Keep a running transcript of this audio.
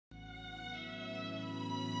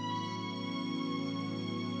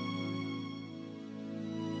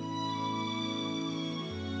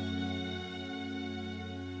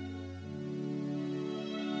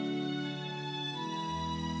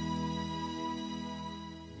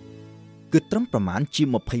គឺត្រឹមប្រមាណជា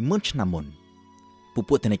20,000 ឆ្នាំមុនព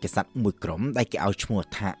ពួកទនិកសត្វមួយក្រុមដែលគេឲ្យឈ្មោះ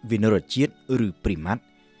ថាវិនរជាតិឬព្រីម៉ាត់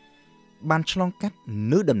បានឆ្លងកាត់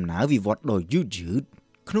នៅដំណើរវិវត្តដ៏យឺត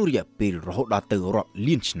ក្នុងរយៈពេលរហូតដល់ទៅរាប់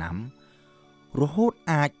លានឆ្នាំរហូត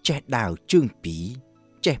អាចចេះដាវជើងពីរ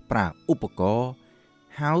ចេះប្រើឧបករណ៍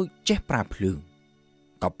ហើយចេះប្រើភ្លើង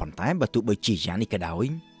ក៏ប៉ុន្តែបើទោះបីជាយ៉ាងនេះក៏ដោយ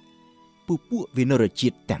ពួកវិនរជា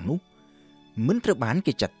តិទាំងនោះមិនត្រូវបាន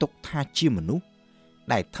គេចាត់ទុកថាជាមនុស្ស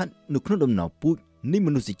ដែលស្ថិតនៅក្នុងដំណរពូជនៃម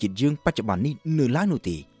នុស្សជាតិយើងបច្ចុប្បន្ននេះនៅឡើយនោះ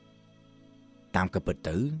ទេតាមការពិត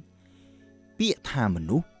ទៅពាក្យថាម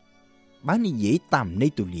នុស្សបើនិយាយតាមន័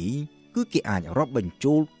យទូលាយគឺគេអាចរាប់បញ្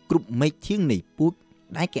ចូលគ្រប់មេឃធាងនៃពូជ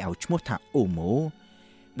ដែលគេឲ្យឈ្មោះថា Homo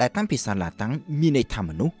ដែលតាមភាសាឡាតាំងមានន័យថា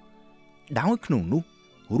មនុស្សដោយក្នុងនោះ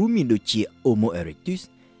រួមមានដូចជា Homo erectus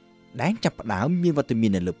ដែលចាប់ផ្ដើមមានវត្តមា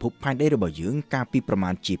ននៅលើភពផែនដីរបស់យើងកាលពីប្រមា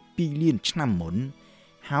ណជា2លានឆ្នាំមុន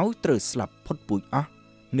ហើយត្រូវស្លាប់ផុតពូជអស់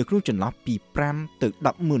នៅក្នុងចន្លោះពី5ទៅ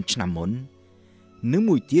10,000 ឆ្នាំមុននិង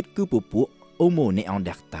មួយទៀតគឺពពួក Homo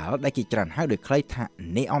neanderthal ដែលគេច្រើនហៅដោយខ្លីថា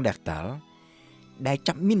neanderthal ដែល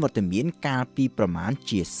ចាប់មានវត្តមានកាលពីប្រមាណ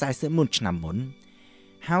ជា40,000 ឆ្នាំមុន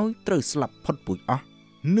ហើយត្រូវស្លាប់ផុតពូជអស់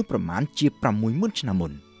នៅប្រមាណជា60,000 ឆ្នាំមុ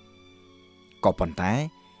នក៏ប៉ុន្តែ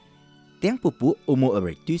ទាំងពពួក Homo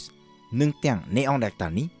erectus និងទាំង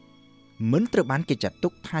Neanderthal នេះមិនត្រូវបានគេចាត់ទុ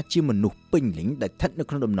កថាជាមនុស្សពេញលេញដែលស្ថិតនៅ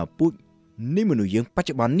ក្នុងដំណរពូជនៃមនុស្សយើងបច្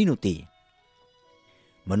ចុប្បន្ននេះនោះទេ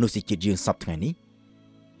មនុស្សជាតិយើងសពថ្ងៃនេះ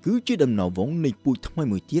គឺជាដំណរវង្សនៃពូជថ្មី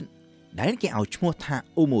មួយទៀតដែលគេឲ្យឈ្មោះថា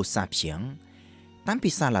Homo sapiens តាម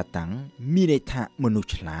ភាសាឡាតាំងមានន័យថាមនុស្ស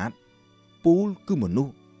ឆ្លាតពូលគឺមនុស្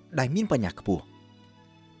សដែលមានបញ្ញាខ្ពស់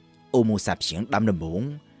Homo sapiens ដើមដំបូង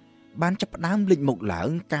បានចាប់ផ្ដើមលេចមកឡើង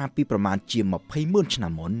កាលពីប្រមាណជា20,000 ឆ្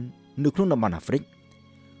នាំមុននៅក្នុងតំបន់អាហ្វ្រិក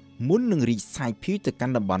មុននឹងរីកសាយភាយទៅកា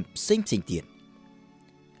ន់តំបន់ផ្សេងទៀត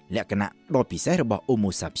លក្ខណៈដ៏ពិសេសរបស់ Homo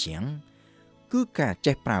sapiens គឺការ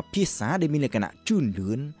ចេះប្រើភាសាដែលមានលក្ខណៈជឿន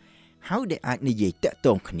លឿនហើយដែលអាចនិយាយតាក់ទ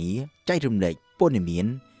ងគ្នាចែករំលែកព័ត៌មាន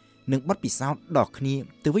និងបទពិសោធន៍ដល់គ្នា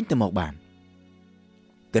ទៅវិញទៅមកបាន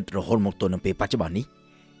គិតរហូតមកទល់នឹងពេលបច្ចុប្បន្ននេះ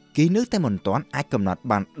គេនៅតែមិនទាន់អាចកំណត់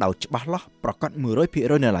បានដោយច្បាស់លាស់ប្រកាស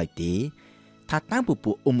 100% នៅឡើយទេថាតើព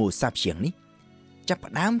ពួក Homo sapiens នេះចាប់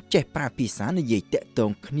ផ្ដើមចេះប្រើភាសានិយាយតាក់ទ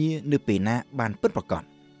ងគ្នានៅពេលណាបានពិតប្រាកដ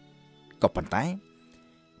ក៏ប៉ុន្តែ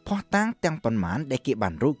ភស្តុតាងទាំងប៉ុន្មានដែលគេបា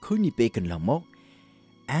នរកឃើញនាពេលកន្លងមក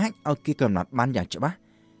អាចឲ្យគេកំណត់បានយ៉ាងច្បាស់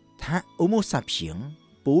ថា Homo sapiens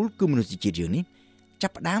ពូលគឺមនុស្សជាតិយើងនេះចា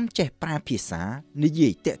ប់ផ្ដើមចេះប្រើភាសានិយា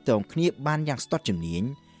យតាក់ទងគ្នាបានយ៉ាងស្ទាត់ជំនាញ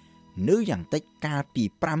នៅយ៉ាងតិចកាលពី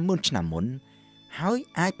50,000 ឆ្នាំមុនហើយ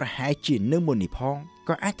អាចប្រហែលជានៅមុននេះផង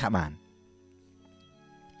ក៏អាចថាបាន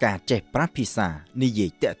ការចេះប្រើភាសានិយាយ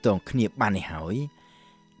តាក់ទងគ្នាបាននេះហើយ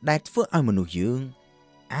ដែលធ្វើឲ្យមនុស្សយើង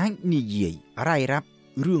អាចនិយាយរាយរាប់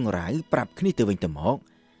រឿងរ៉ាវប្រាប់គ្នាទៅវិញទៅមក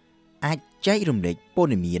អាចចែករំលែកព័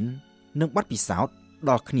ត៌មាននិងបទពិសោធន៍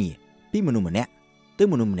ដល់គ្នាពីមនុស្សម្នាក់ទៅ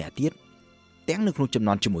មនុស្សម្នាក់ទៀតទាំងនៅក្នុងចំ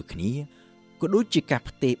ណោមជាមួយគ្នាក៏ដូចជាការ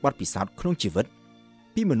ផ្ទេរបទពិសោធន៍ក្នុងជីវិត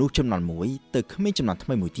ពីមនុស្សចំនួនមួយទៅក្មេងចំនួនថ្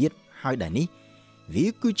មីមួយទៀតហើយដែលនេះវា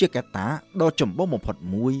គឺជាកត្តាដ៏ចម្បងបំផុត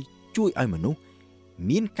មួយជួយឲ្យមនុស្ស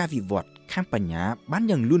មានការវិវត្តខាងបញ្ញាបាន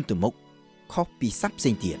យ៉ាងលឿនទៅមុខខុសពីសត្វផ្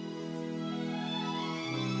សេងទៀត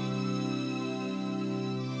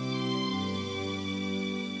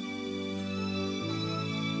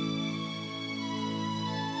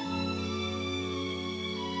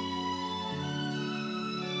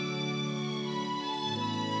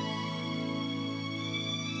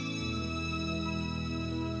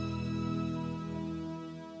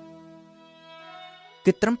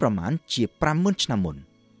គឺត្រឹមប្រមាណជា50,000 ឆ្នាំមុន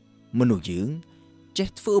មនុស្សយើងចេះ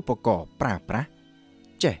ធ្វើឧបករណ៍ប្រើប្រាស់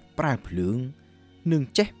ចេះប្រើភ្លើងនិង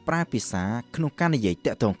ចេះប្រើភាសាក្នុងការនិយាយ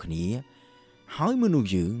តាក់ទងគ្នាហើយមនុស្ស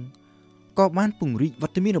យើងក៏បានពង្រីកវ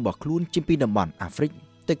ត្តមានរបស់ខ្លួនចេញពីតំបន់អាហ្វ្រិក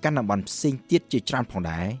ទៅកាន់តំបន់ផ្សេងទៀតជាច្រើនផង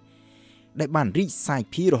ដែរដែលបានរីកសាយ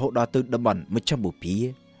ភាយរហូតដល់ទៅតំបន់មជ្ឈិមបូព៌ា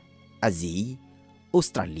អាស៊ីអូ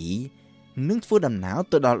ស្ត្រាលីនិងធ្វើដំណើរ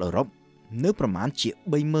ទៅដល់អឺរ៉ុបនៅប្រមាណជា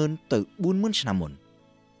30,000 ទៅ 40,000 ឆ្នាំមុន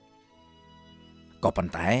ក៏ប៉ុ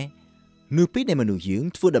ន្តែនៅពេលដែលមនុស្សយើង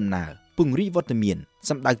ធ្វើដំណើរពង្រីកវត្តមាន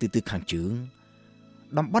សម្ដៅទៅទិសខាងជើង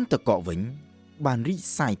តំបន់ទឹកកកវិញបានរីក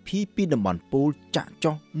សាយភាយពីតំបន់ប៉ូលចាក់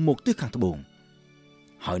ចុះមកទិសខាងត្បូង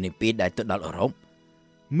ហើយនៅពេលដែលទៅដល់អឺរ៉ុប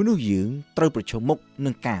មនុស្សយើងត្រូវប្រឈមមុខនឹ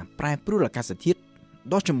ងការប្រែប្រួលអាកាសធាតុ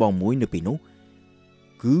ដ៏ចម្បងមួយនៅពេលនោះ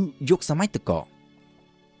គឺយុគសម័យទឹកកក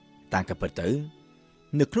តាមការពិតទៅ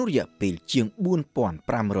នៅក្នុងរយៈពេលជាង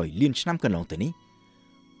 4,500 លានឆ្នាំកន្លងទៅនេះ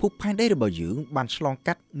ភពផែនដីរបស់យើងបានឆ្លង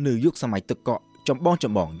កាត់នៅយុគសម័យទឹកកកចម្បង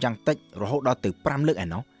យ៉ាងតិចរហូតដល់ទៅ5លើកឯ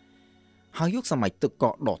ណោះហើយយុគសម័យទឹកក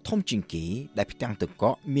កដ៏ធំជាងគេដែលផ្ទាំងទឹកក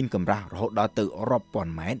កមានកម្រាស់រហូតដល់ទៅរាប់ពា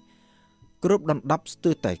ន់ម៉ែត្រ គ្រប់ដណ្ដប់ស្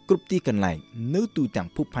ទើរតែគ្រប់ទីកន្លែងនៅទូទាំង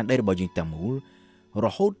ភពផែនដីរបស់យើងទាំងមូលរ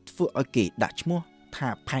ហូតធ្វើឲ្យគេដាក់ឈ្មោះថា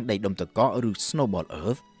ផែនដីដុំទឹកកកឬ Snowball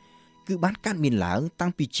Earth គឺបានកើតមានឡើងតាំ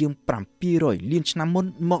ងពីជាង700លានឆ្នាំមុន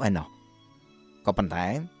មកឯណោះក៏ប៉ុន្តែ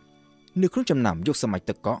នៅក្នុងចំណាំយុគសម័យ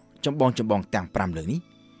ទឹកកកចម្បងទាំង5លើកនេះ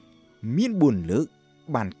មាន4លើក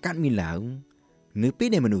បានកើតមានឡើងនៅពេល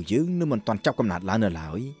ដែលមនុស្សយើងនៅមិនទាន់ចាប់កំណើតឡើងនៅឡើ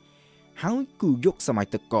យហើយគឺយុគសម័យ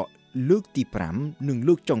ទឹកកកលើកទី5និង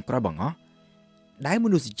លើកចុងក្រោយបងអស់ដែលម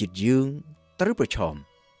នុស្សជាតិយើងត្រូវប្រឈម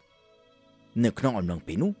នៅក្នុងអំឡុង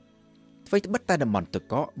ពេលនោះអ្វីត្បិតតែតំបន់ទឹក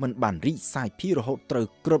កកមិនបានរីកសាយភាយរហូតត្រូវ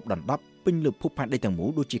គ្រប់ដណ្ដប់ពេញលើភពផែនដីទាំងមូល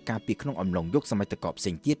ដូចជាការពីក្នុងអំឡុងយុគសម័យទឹកកកផ្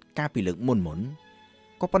សេងទៀតកាលពីលើកមុន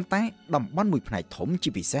ក៏ប៉ុន្តែតំបន់មួយផ្នែកធំជា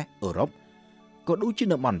ពិសេសអឺរ៉ុបក៏ដូចជា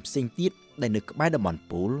តំបន់ផ្សេងទៀតដែលនៅក្បែរតំបន់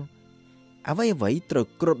ពូលអ្វីត្រូវ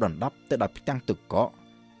គ្រប់ដណ្ដប់ទៅដោយផ្ទាំងទឹកកក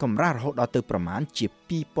កម្រាស់រហូតដល់ទៅប្រមាណជា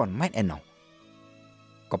2000ម៉ែត្រឯណោះ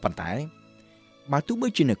ក៏ប៉ុន្តែបើទោះបី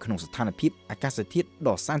ជានៅក្នុងស្ថានភាពអាកាសធាតុ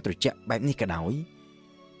ដ៏សែនត្រជាក់បែបនេះក៏ដោយ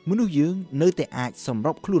មនុស្សយើងនៅតែអាចសម្រ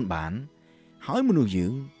បខ្លួនបានហើយមនុស្សយើ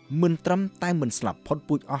ងមិនត្រឹមតែមិនស្លាប់ផុត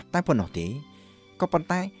ពូជអស់តែប៉ុណ្ណោះទេក៏ប៉ុន្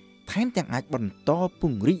តែថែមទាំងអាចបន្តព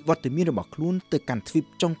ង្រីកវត្តមានរបស់ខ្លួនទៅកាន់ទ្វីប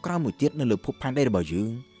ចុងក្រោយមួយទៀតនៅលើភពផែនដីរបស់យើ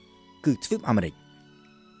ងគឺទ្វីបអាមេរិក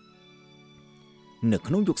នៅ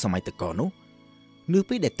ក្នុងយុគសម័យទឹកកកនោះនៅ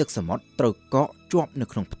ពេលដែលទឹកសមុទ្រត្រូវកកជាប់នៅ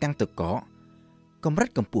ក្នុងផ្ទាំងទឹកកកកម្រិត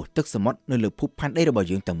កម្ពស់ទឹកសមុទ្រនៅលើភពផែនដីរបស់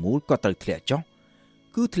យើងទាំងមូលក៏ត្រូវធ្លាក់ចុះ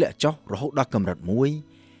គឺធ្លាក់ចុះរហូតដល់កម្រិតមួយ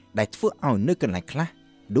ដែលធ្វើឲ្យនៅកន្លែងខ្លះ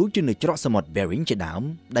ដូចជានៅច្រកសមុទ្រ Bering ជាដើម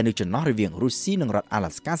ដែលនៅចន្លោះរវាងរុស្ស៊ីនិងរដ្ឋ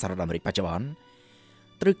Alaska សហរដ្ឋអាមេរិកបច្ចុប្បន្ន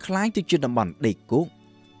ត្រូវคล้ายទៅជាតំបន់ដីគោក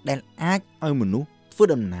ដែលអាចឲ្យមនុស្សធ្វើ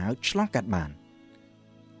ដំណើរឆ្លងកាត់បាន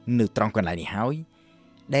នៅត្រង់កន្លែងនេះហើយ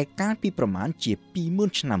ដែលកាលពីប្រមាណជា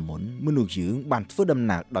20000ឆ្នាំមុនមនុស្សយើងបានធ្វើដំ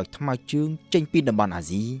ណើរដោយថ្មើរជើងចេញពីតំបន់អា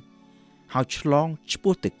ស៊ីហើយឆ្លងឆ្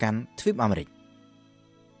ពោះទៅកាន់ទ្វីបអាមេរិក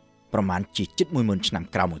ប្រមាណជាជិត10000ឆ្នាំ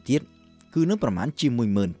ក្រោយមកទៀតគឺនៅប្រមាណជា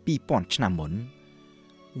12000ឆ្នាំមុន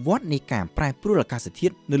វដ្តនៃការប្រែប្រួលអាកាសធា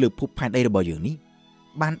តុនៅលើភពផែនដីរបស់យើងនេះ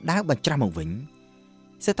បានដើរបញ្ច្រាស់មកវិញ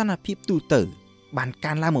សីតុណ្ហភាពទូទៅបាន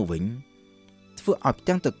កើនឡើងមកវិញធ្វើឲ្យផ្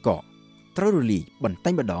ទាំងទឹកកកត្រូវរលាយបន្តិ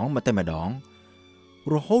ចម្ដង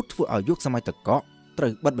រហូតធ្វើឲ្យយុគសម័យទឹកកកត្រូ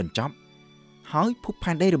វបិទបញ្ចប់ហើយភព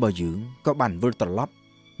ផែនដីរបស់យើងក៏បានវិលត្រឡប់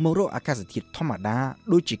មករកអាកាសធាតុធម្មតា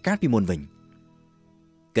ដូចជាកាលពីមុនវិញ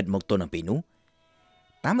គិតមកទល់នឹងពេលនោះ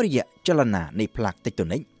តាមរយៈចលនានៃផ្លាកតិចតូ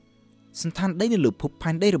និកសន្តានដីនៅលើភពផែ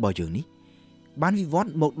នដីរបស់យើងនេះបានវិវត្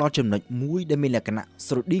តមកដល់ចំណុចមួយដែលមានលក្ខណៈ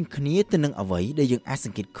ស្រដៀងគ្នាទៅនឹងអ្វីដែលយើងអាចស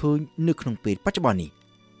ង្កេតឃើញនៅក្នុងពេលបច្ចុប្បន្ននេះ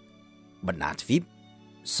បណ្ដាទ្វីប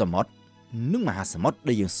សមុទ្រនិងមហាសមុទ្រ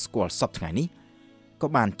ដែលយើងស្គាល់សពថ្ងៃនេះក៏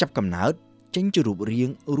បានចាប់កំណើតចេញជារូបរាង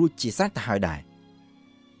រួចជាស្រេចទៅហើយដែរ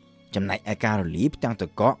ចំណែកឯការរលាយផ្ទាំងទឹក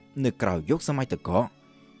កកនៅក្រៅយុគសម័យទឹកកក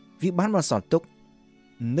វាបានបន្សល់ទុក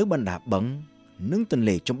នៅបណ្ដាបឹងនិងទន្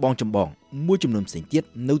លេចម្បងមួយចំនួនផ្សេងទៀត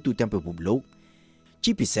នៅទូទាំងពិភពលោក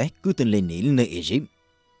ជាពិសេសគឺទន្លេនីលនៅអេស៊ីប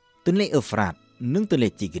ទន្លេអ៊ឺហ្វ្រាតនិងទន្លេ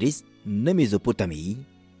ទីហ្គ្រីសនៅមេសូប៉ូតាមី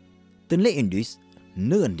ទន្លេឥណ្ឌូស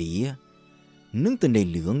នៅឥណ្ឌានិងទន្លេ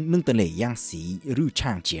លឿងនិងទន្លេយ៉ាងស៊ីឬ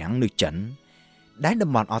ឆាងជៀងនៅចិនដែលតំ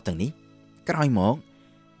បន់អស់ទាំងនេះក្រោយមក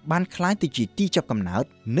បានក្លាយទៅជាទីចាប់កំណើត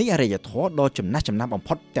នៃអរិយធម៌ដ៏ចំណាស់ចំណាំបំ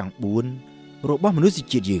ផុតទាំង4របស់មនុស្ស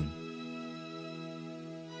ជាតិយើង